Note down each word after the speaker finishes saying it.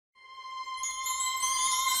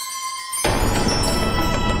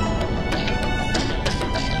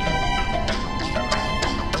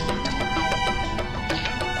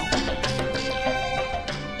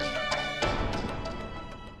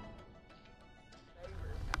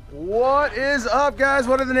What is up, guys?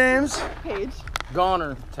 What are the names? Paige.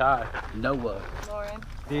 Goner. Ty. Noah. Lauren.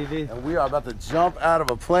 And we are about to jump out of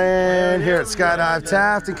a plane here at Skydive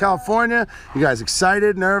Taft in California. You guys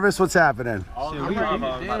excited, nervous? What's happening? You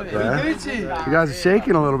guys are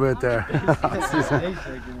shaking a little bit there.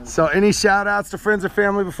 So any shout outs to friends or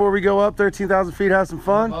family before we go up 13,000 feet, have some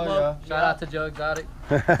fun? Oh, yeah. Shout out to Joe Exotic.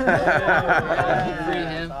 Free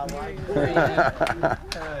him.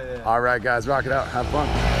 All right, guys, rock it out. Have fun.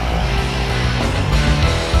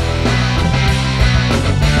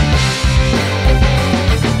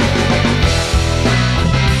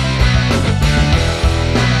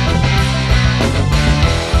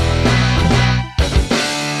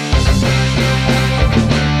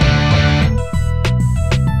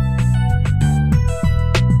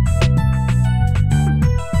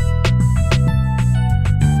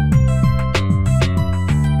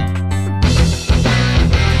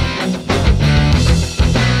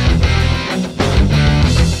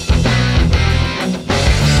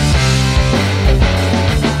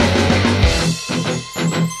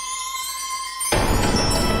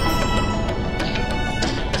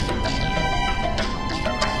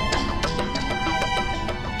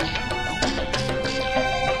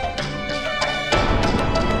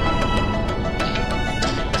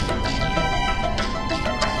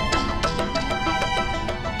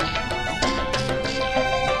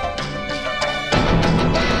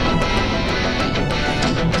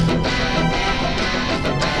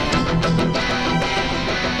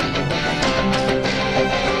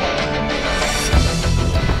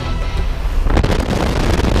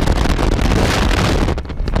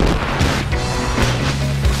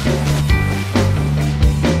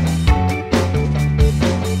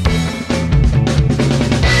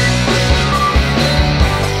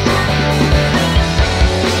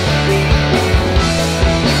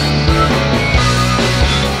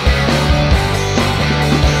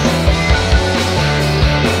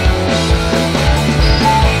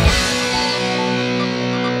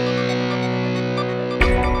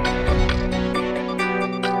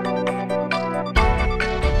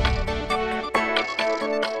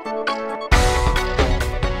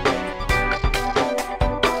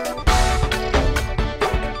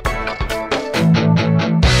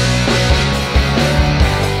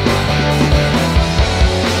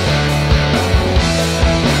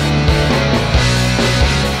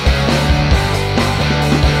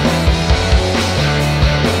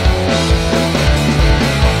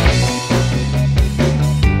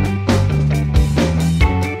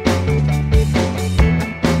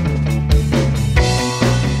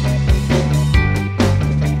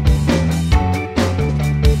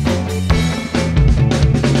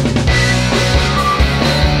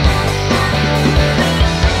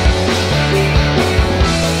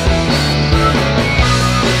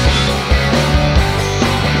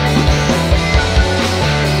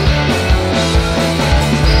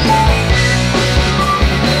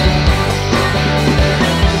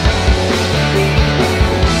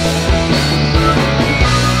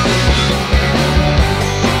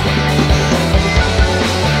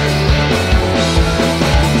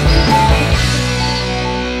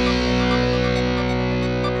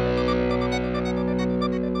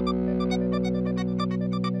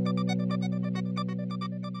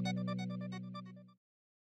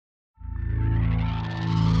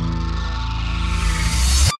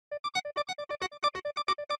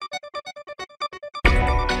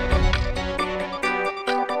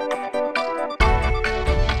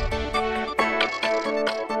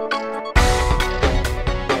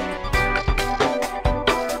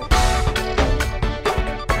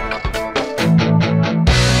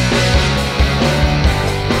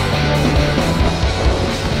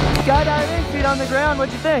 Skydiving, feet on the ground,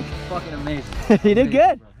 what'd you think? Fucking amazing. You did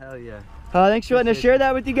good. Hell yeah. Thanks for letting us share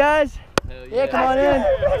that with you guys. Hell Yeah, come on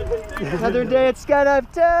in. Another day at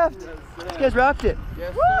Skydive Taft. You guys rocked it.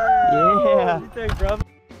 Yes, sir. Yeah. Thanks, bro.